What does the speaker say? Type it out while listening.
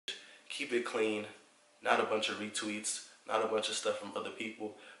Keep it clean, not a bunch of retweets, not a bunch of stuff from other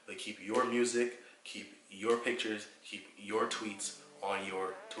people, but keep your music, keep your pictures, keep your tweets on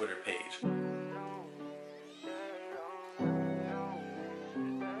your Twitter page.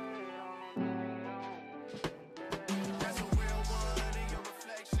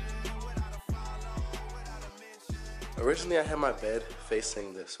 Originally I had my bed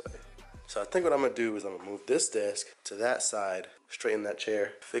facing this way. So I think what I'm gonna do is I'm gonna move this desk to that side, straighten that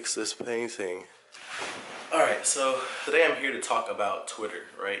chair, fix this painting. Alright, so today I'm here to talk about Twitter,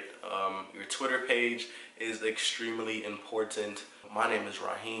 right? Your Twitter page is extremely important. My name is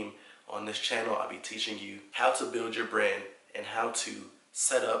Rahiem. On this channel, I'll be teaching you how to build your brand and how to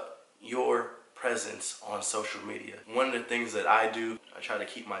set up your presence on social media. One of the things that I do, I try to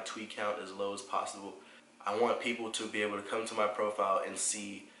keep my tweet count as low as possible. I want people to be able to come to my profile and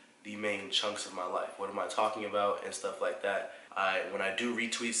see the main chunks of my life. What am I talking about and stuff like that. When I do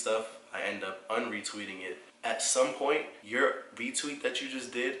retweet stuff, I end up unretweeting it. At some point, your retweet that you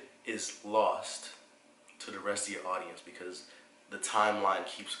just did is lost to the rest of your audience because the timeline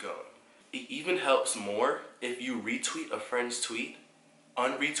keeps going. It even helps more if you retweet a friend's tweet,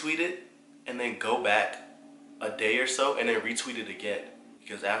 unretweet it, and then go back a day or so and then retweet it again.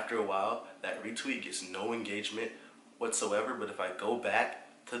 Because after a while, that retweet gets no engagement whatsoever, but if I go back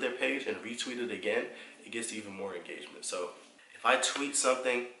to their page and retweet it again, it gets even more engagement. So if I tweet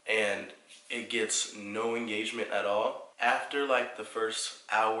something and it gets no engagement at all, after like the first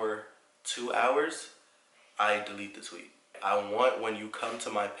hour, 2 hours, I delete the tweet. I want when you come to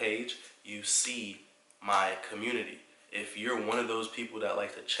my page, you see my community. If you're one of those people that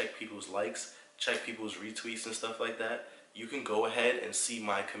like to check people's likes, check people's retweets and stuff like that, you can go ahead and see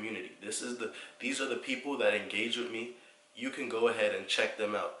my community. These are the people that engage with me. You can go ahead and check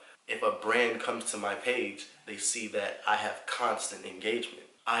them out. If a brand comes to my page, they see that I have constant engagement.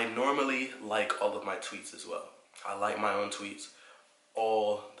 I normally like all of my tweets as well. I like my own tweets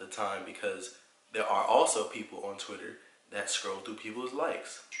all the time because there are also people on Twitter that scroll through people's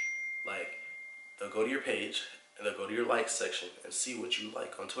likes. Like, they'll go to your page and they'll go to your likes section and see what you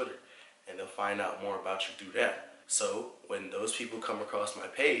like on Twitter. And they'll find out more about you through that. So when those people come across my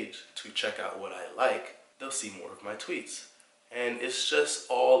page to check out what I like, they'll see more of my tweets. And it's just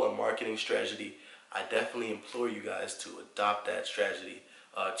all a marketing strategy. I definitely implore you guys to adopt that strategy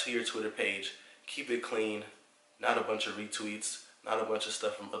to your Twitter page. Keep it clean, not a bunch of retweets, not a bunch of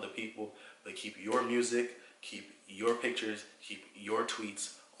stuff from other people, but keep your music, keep your pictures, keep your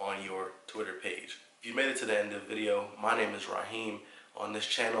tweets on your Twitter page. If you made it to the end of the video, my name is Rahiem. On this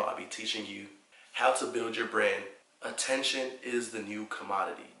channel, I'll be teaching you how to build your brand. Attention is the new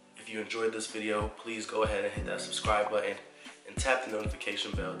commodity. If you enjoyed this video, please go ahead and hit that subscribe button and tap the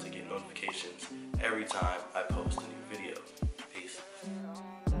notification bell to get notifications every time I post a new video.